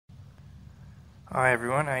Hi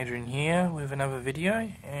everyone, Adrian here with another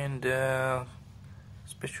video, and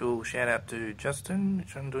special shout out to Justin,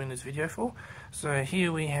 which I'm doing this video for. So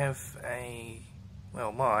here we have my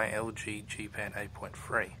LG G-Pad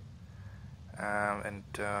 8.3, and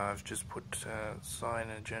I've just put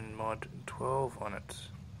CyanogenMod 12 on it,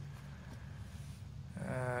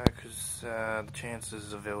 because the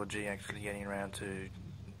chances of LG actually getting around to,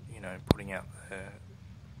 putting out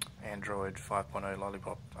the Android 5.0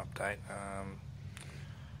 Lollipop update,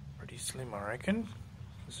 pretty slim, I reckon,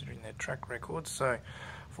 considering their track record. So I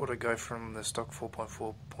thought I'd go from the stock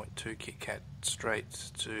 4.4.2 KitKat straight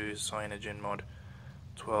to CyanogenMod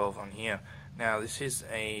 12 on here. Now this is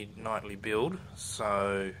a nightly build,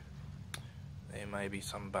 so there may be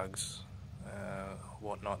some bugs or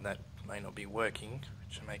whatnot that may not be working,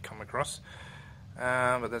 which I may come across,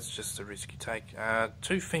 but that's just a risk you take.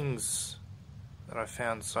 Two things that I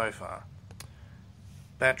found so far.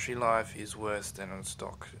 Battery life is worse than on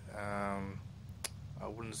stock. I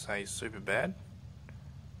wouldn't say super bad,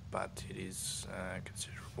 but it is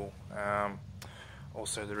considerable.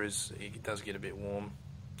 Also, it does get a bit warm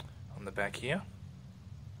on the back here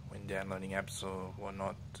when downloading apps or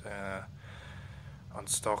whatnot. On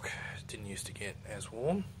stock, it didn't used to get as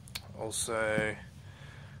warm. Also,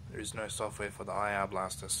 there is no software for the IR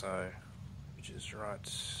blaster, which is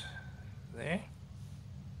right there.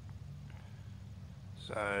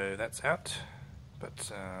 So that's out,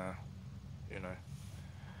 but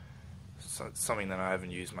so it's something that I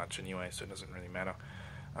haven't used much anyway, so it doesn't really matter.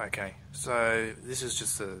 Okay, so this is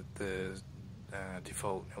just the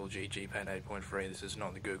default LG G-Pad 8.3. This is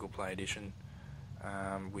not the Google Play edition,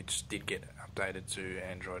 which did get updated to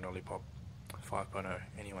Android Lollipop 5.0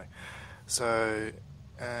 anyway. So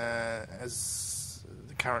as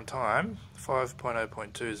the current time,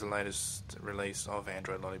 5.0.2 is the latest release of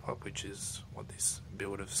Android Lollipop, which is what this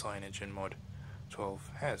build of CyanogenMod 12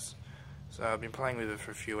 has. So I've been playing with it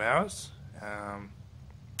for a few hours.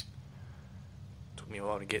 Took me a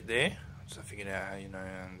while to get there, so I figured out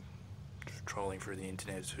how, trolling through the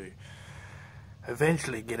internet to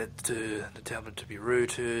eventually get it to the tablet to be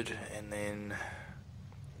rooted, and then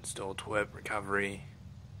install twerp recovery,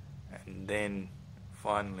 and then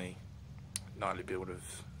finally nightly build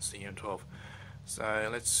of CM12. So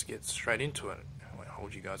let's get straight into it. I won't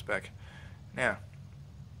hold you guys back. Now,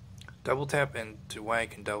 double tap and to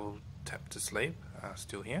wake and double tap to sleep are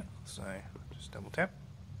still here, so just double tap,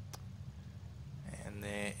 and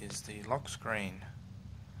there is the lock screen.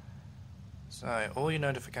 So all your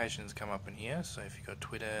notifications come up in here. So if you've got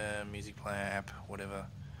Twitter, music player app, whatever,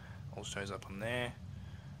 all shows up on there.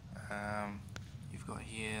 You've got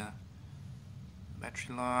here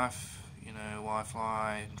battery life,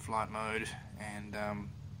 Wi-Fi, flight mode, and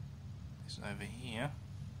this over here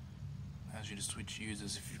allows you to switch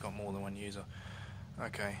users if you've got more than one user.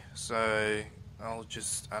 Okay, so I'll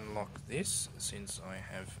just unlock this since I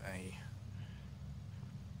have a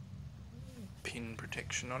pin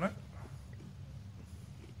protection on it.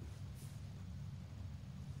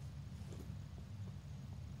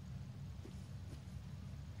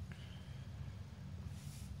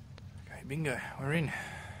 Okay, bingo, we're in.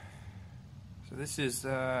 So this is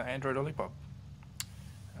Android Lollipop.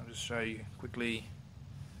 I'll just show you quickly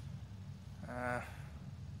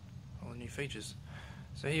all the new features.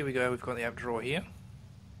 So here we go, we've got the app drawer here.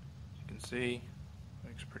 You can see it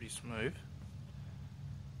works pretty smooth.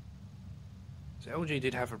 So LG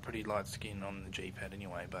did have a pretty light skin on the G-Pad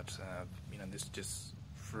anyway, but this just,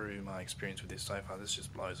 through my experience with this so far, this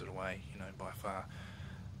just blows it away, by far.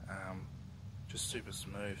 Just super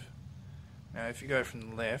smooth. Now if you go from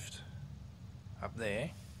the left, up there,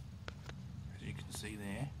 as you can see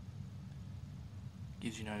there,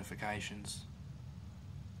 gives you notifications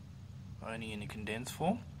only in a condensed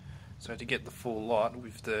form. So to get the full lot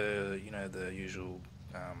with the the usual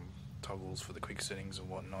toggles for the quick settings and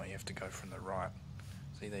whatnot, you have to go from the right.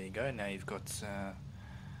 See, there you go. Now you've got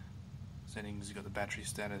settings. You've got the battery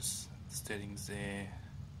status settings there.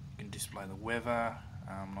 You can display the weather.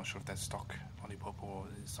 I'm not sure if that's stock Lollipop or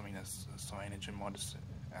something that's CyanogenMod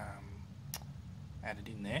added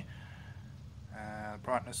in there.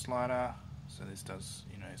 Brightness slider. So this does,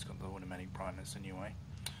 it's got the automatic brightness anyway,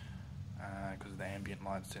 because of the ambient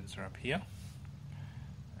light sensor up here.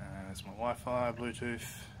 That's my Wi-Fi, Bluetooth.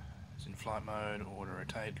 It's in flight mode, auto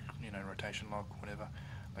rotate, rotation lock, whatever.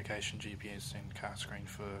 Location, GPS, and car screen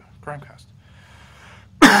for Chromecast.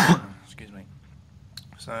 Excuse me.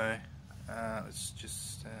 So let's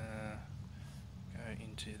just go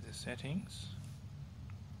into the settings.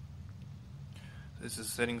 So this is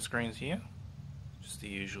settings screens here. Just the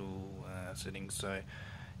usual settings. So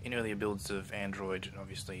in earlier builds of Android,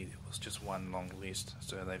 obviously it was just one long list,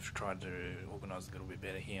 so they've tried to organise a little bit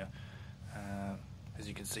better here. As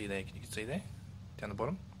you can see there, down the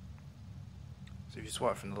bottom. So if you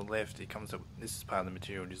swipe from the left, it comes up. This is part of the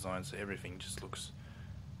material design, so everything just looks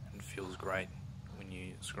and feels great when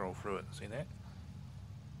you scroll through it. See that?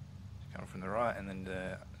 Come from the right, and then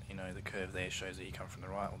the curve there shows that you come from the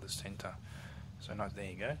right or the centre. So nice. There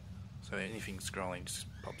you go. So anything scrolling just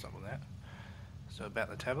pops up with that. So about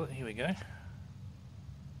the tablet, here we go.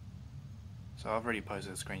 So I've already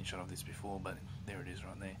posted a screenshot of this before, but there it is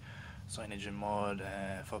right there. Cyanogen mod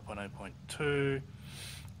 5.0.2.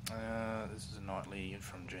 This is a nightly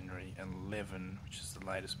from January 11, which is the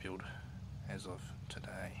latest build as of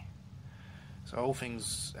today. So all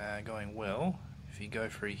things going well. If you go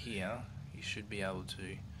through here, you should be able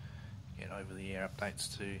to get over-the-air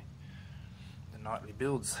updates to the nightly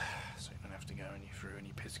builds, so you don't have to go through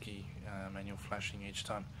any pesky manual flashing each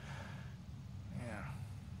time. Yeah.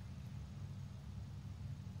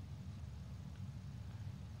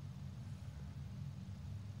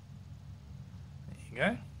 There you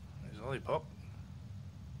go. There's Lollipop.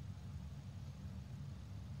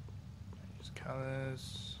 Change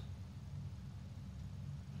colours.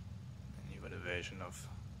 And you've got a version of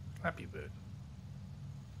Flappy Bird,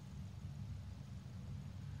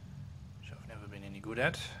 which I've never been any good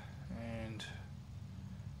at, and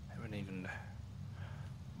haven't even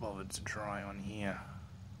bothered to try on here.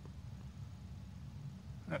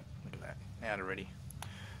 Oh, look at that. Out already.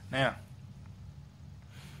 Now,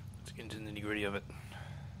 let's get into the nitty gritty of it.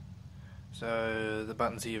 So the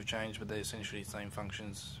buttons here have changed, but they're essentially the same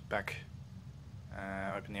functions. Back,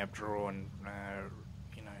 open the app drawer, and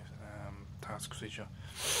task switcher,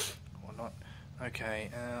 whatnot. Okay,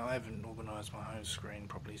 I haven't organised my home screen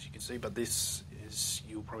properly, as you can see, but this is,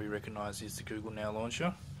 you'll probably recognise, is the Google Now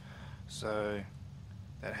launcher. So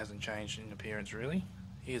that hasn't changed in appearance really.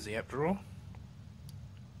 Here's the app drawer.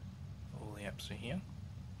 All the apps are here.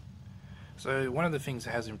 So one of the things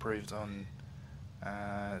that has improved on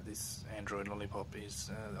this Android Lollipop is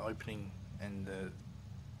the opening and the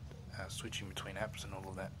switching between apps and all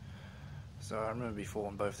of that. So I remember before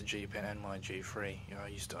on both the G Pen and my G3, I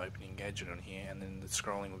used to open Engadget on here, and then the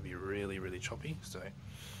scrolling would be really, really choppy. So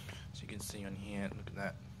as you can see on here, look at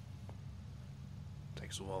that. It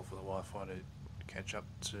takes a while for the Wi-Fi to catch up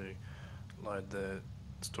to load the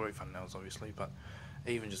story thumbnails, obviously, but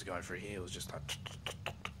even just going through here was just like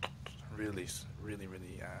really, really,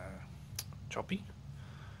 really choppy.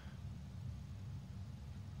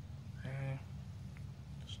 Okay.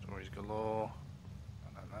 Stories galore.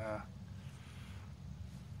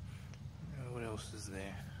 What else is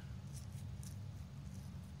there?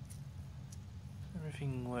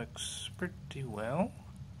 Everything works pretty well.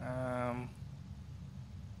 What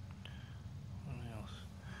else?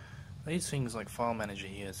 These things like File Manager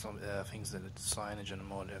here, some things that Cyanogen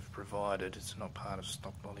mod have provided. It's not part of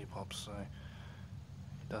stock Lollipop, so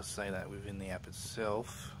it does say that within the app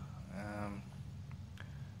itself.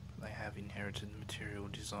 But they have inherited material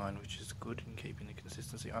design, which is good in keeping the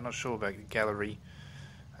consistency. I'm not sure about the gallery.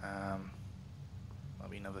 Might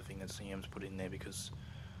be another thing that CM's put in there, because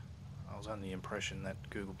I was under the impression that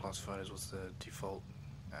Google Plus Photos was the default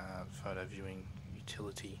photo viewing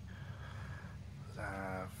utility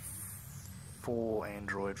for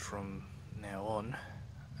Android from now on.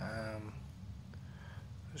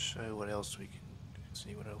 Let's show what else we can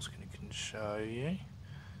see. What else can show you?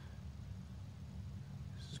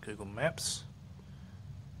 This is Google Maps.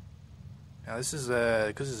 Now this is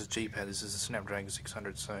because it's a G-Pad. This is a Snapdragon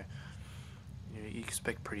 600, so you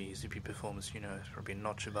expect pretty zippy performance. It's probably a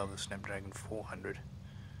notch above the Snapdragon 400,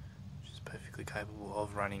 which is perfectly capable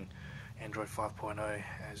of running Android 5.0,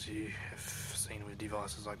 as you have seen with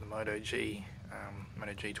devices like the Moto G,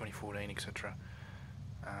 Moto G 2014, etc.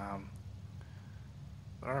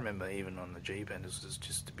 But I remember even on the G-Band, it was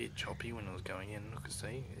just a bit choppy when I was going in. Look, as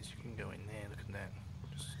you can go in there, look at that.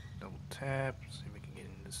 Just double tap, see if we can get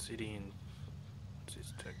into the city, and what's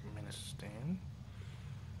this, Turkmenistan.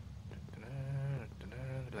 Look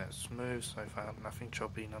at that, smooth so far, nothing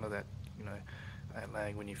choppy, none of that, that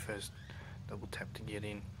lag when you first double tap to get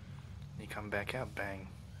in. You come back out, bang,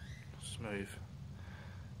 smooth.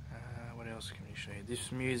 What else can we show you?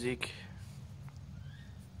 This music,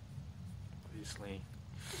 obviously,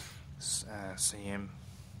 CM,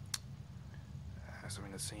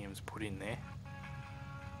 something that CM's put in there.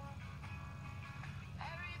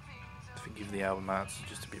 Forgive the album art, it's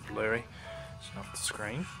just a bit blurry, it's off the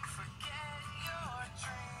screen.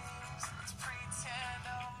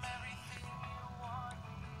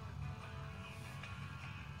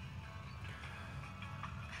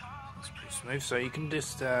 smooth. So you can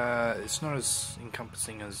just, it's not as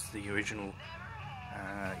encompassing as the original,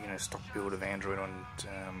 stock build of Android on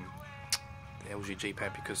the LG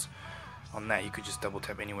G-Pad, because on that you could just double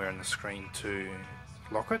tap anywhere on the screen to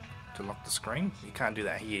lock it, to lock the screen. You can't do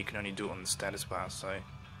that here, you can only do it on the status bar. So there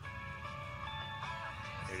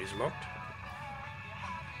it is, locked.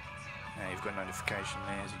 Now you've got notification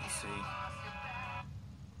there, as you can see.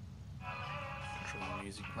 Control the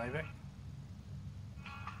music playback.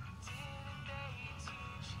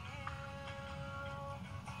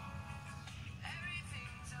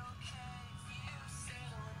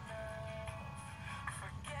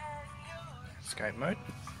 Escape mode.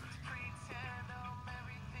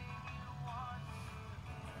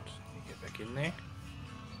 Just get back in there.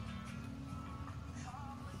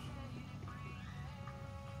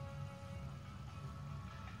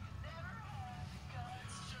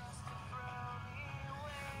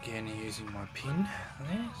 Again, using my pin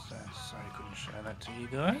there, so sorry I couldn't show that to you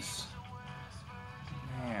guys.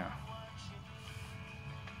 Now,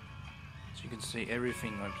 as you can see,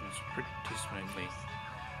 everything opens pretty smoothly.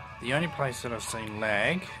 The only place that I've seen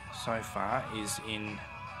lag so far is in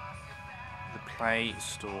the Play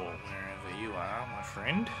Store, wherever you are, my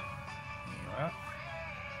friend. There you are.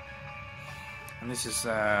 And this is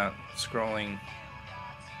scrolling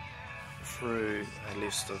through a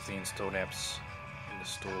list of the installed apps in the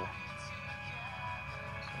store. So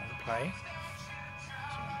I'm going to play. So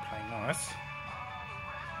I'm going to play nice.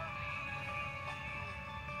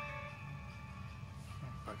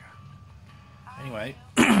 Oh, bugger. Anyway,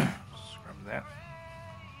 scrub that.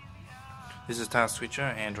 This is Task Switcher,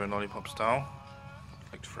 Android Lollipop style.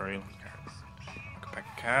 Click through like a pack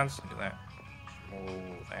of cards. Look at that. Small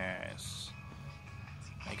as.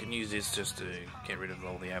 You can use this just to get rid of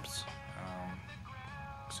all the apps,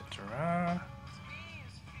 etc.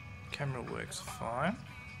 Camera works fine.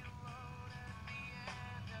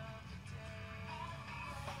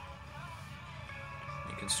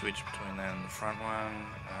 You can switch between that and the front one.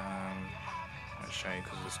 I'll show you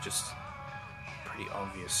because it's just pretty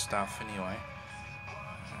obvious stuff anyway.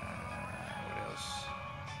 What else?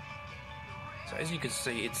 So as you can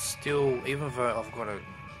see, it's still, even though I've got a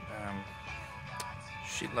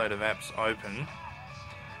shitload of apps open,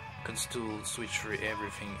 I can still switch through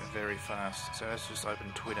everything very fast. So let's just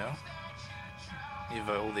open Twitter. Even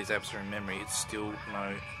though all these apps are in memory, it's still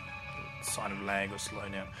no sign of lag or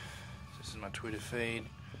slowdown. So this is my Twitter feed.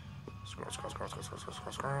 Scroll, scroll, scroll, scroll, scroll, scroll,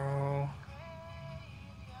 scroll, scroll.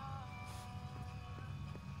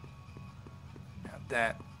 Now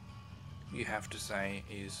that, you have to say,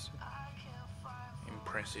 is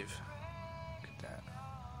impressive. Look at that.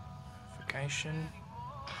 Notification.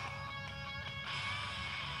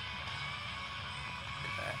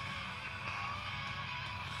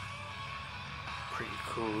 Pretty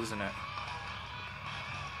cool, isn't it?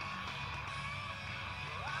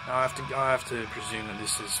 Now I have to presume that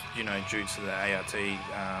this is, due to the ART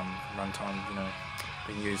runtime,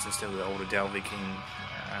 being used instead of the older Dalvik-ing,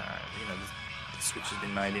 the switch has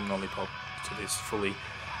been made in Lollipop to this fully,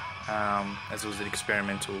 as it was an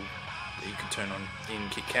experimental that you could turn on in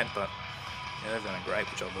KitKat, but they've done a great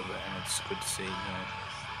job of it, and it's good to see,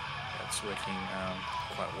 that's working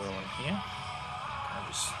quite well in here. I'll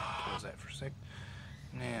just pause that for a sec.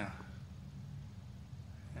 Now,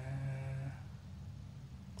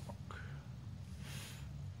 clock.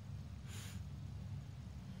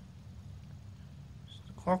 Just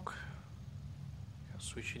the clock. How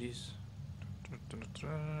switch it is.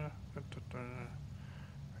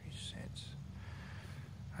 Reset.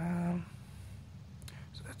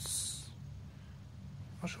 So that's.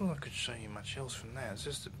 I'm not sure I could show you much else from that. It's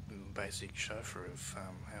just a basic show through of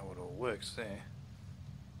how it all works there.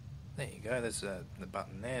 There you go, there's the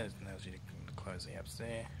button there, it allows you to close the apps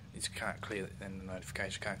there. You can't clear it, then the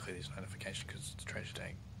notification, can't clear this notification because it's a treasure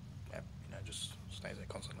tag app, just stays there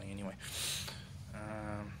constantly anyway.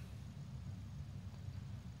 Yeah,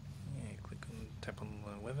 click and tap on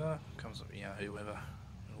the weather, comes up Yahoo weather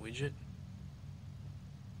widget.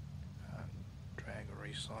 Drag or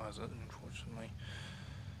resize it, unfortunately.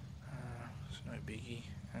 It's no biggie.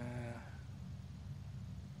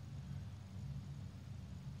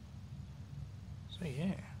 So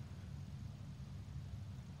yeah,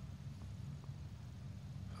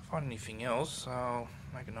 if I find anything else, I'll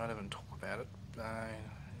make a note of it and talk about it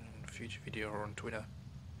in a future video or on Twitter.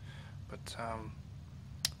 But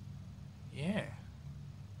yeah,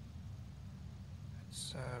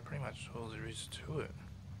 it's pretty much all there is to it.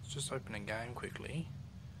 Let's just open a game quickly.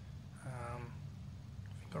 I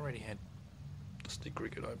think I already had the Stick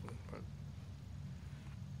Cricket open, but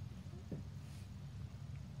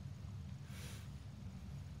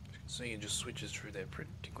So you just switches through there pretty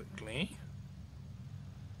quickly.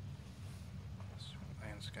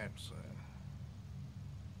 Landscape, so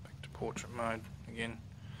back to portrait mode again.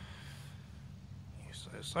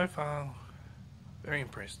 So far, very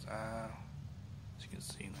impressed. As you can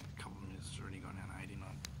see, in a couple of minutes, it's already gone down to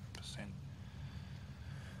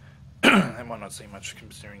 89%. That might not seem much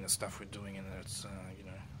considering the stuff we're doing, and it's you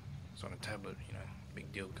know, it's on a tablet. You know,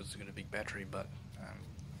 big deal because it's got a big battery. But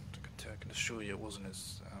I can assure you, it wasn't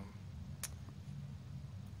as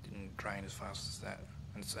didn't drain as fast as that.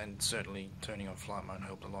 And certainly turning on flight mode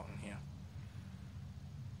helped a lot in here.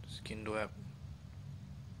 Just Kindle app.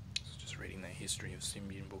 Just reading the history of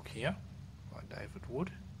Symbian book here by David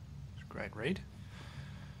Wood. It's a great read.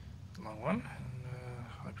 Long one, and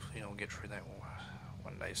hopefully I'll get through that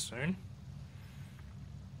one day soon.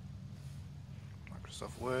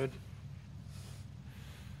 Microsoft Word.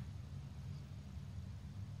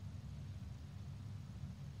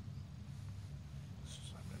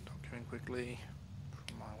 Just open a document quickly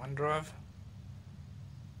from my OneDrive.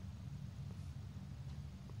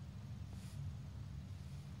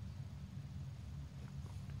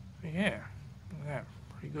 So yeah, look at that,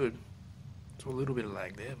 pretty good. It's a little bit of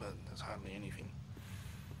lag there, but there's hardly anything.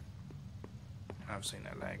 I've seen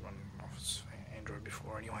that lag on Office Android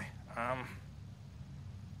before anyway. So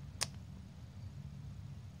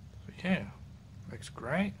yeah, looks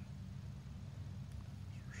great.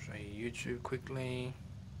 Show you YouTube quickly.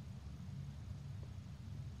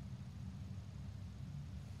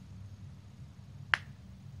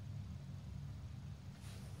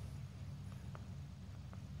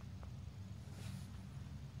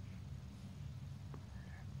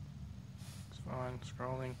 Fine,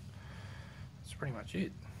 scrolling. That's pretty much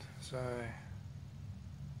it. So,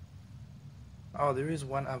 oh, there is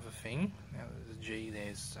one other thing. Now there's a G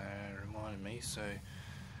there's reminded me. So,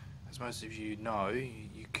 as most of you know,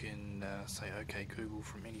 you can say "Okay Google"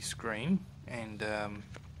 from any screen and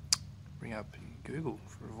bring up Google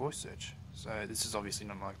for a voice search. So this is obviously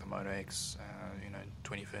not like the Moto X,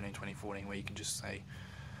 2013, 2014, where you can just say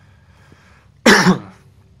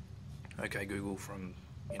 "Okay Google" from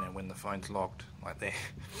when the phone's locked, like there.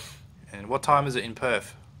 And what time is it in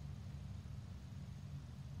Perth?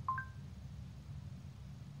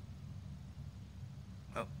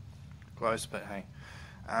 Oh, close, but hey.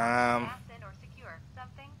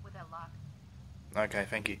 Okay,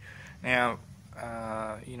 thank you. Now,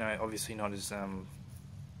 obviously not as like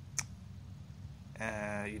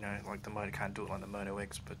the Moto can't do it like the Moto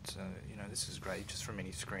X, but this is great just from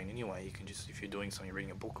any screen anyway. You can just, if you're doing something, you're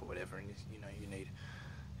reading a book or whatever, and you need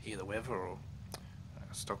hear the weather or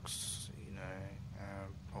stocks,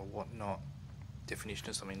 or whatnot, definition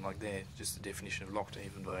of something like that, just the definition of locked,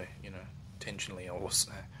 even though, intentionally I was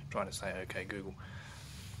trying to say "Okay Google."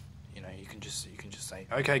 You can just say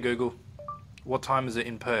 "Okay Google, what time is it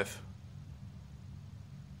in Perth?"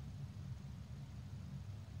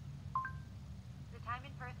 The time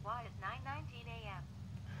in Perth is 9:19 a.m.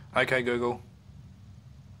 Okay Google.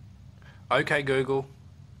 Okay Google.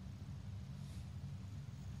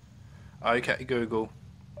 Okay Google,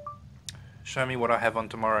 show me what I have on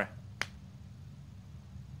tomorrow.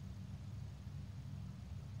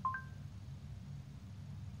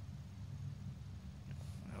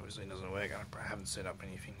 Obviously it doesn't work. I haven't set up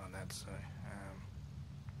anything like that, so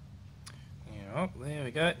oh, there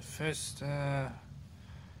we go. First app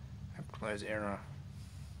close error.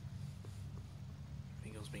 I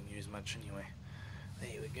think it was being used much anyway.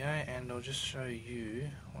 There we go, and I'll just show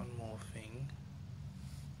you one more thing.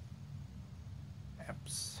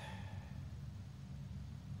 Apps.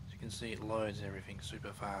 As you can see, it loads everything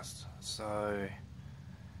super fast. So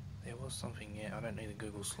there was something. Yeah, I don't need the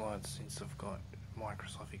Google Slides since I've got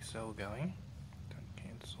Microsoft Excel going. Don't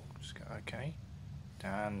cancel. Just go OK.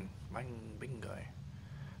 Done. Bang, bingo.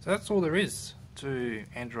 So that's all there is to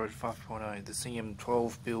Android 5.0, the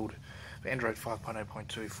CM12 build for Android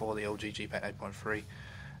 5.0.2 for the LG G-Pad 8.3,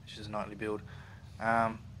 which is a nightly build.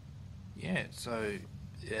 Yeah. So.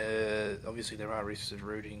 Obviously there are risks of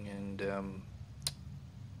rooting and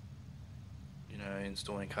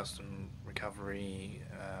installing custom recovery,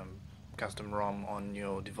 custom ROM on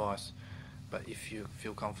your device, but if you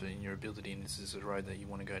feel confident in your ability and this is a road that you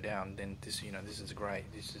want to go down, then this is great.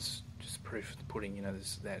 This is just proof of the pudding,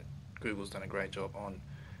 that Google's done a great job on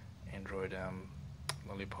Android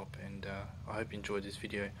Lollipop, and I hope you enjoyed this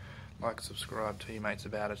video. Like, subscribe, tell your mates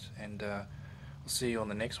about it, and I'll see you on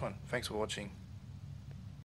the next one. Thanks for watching.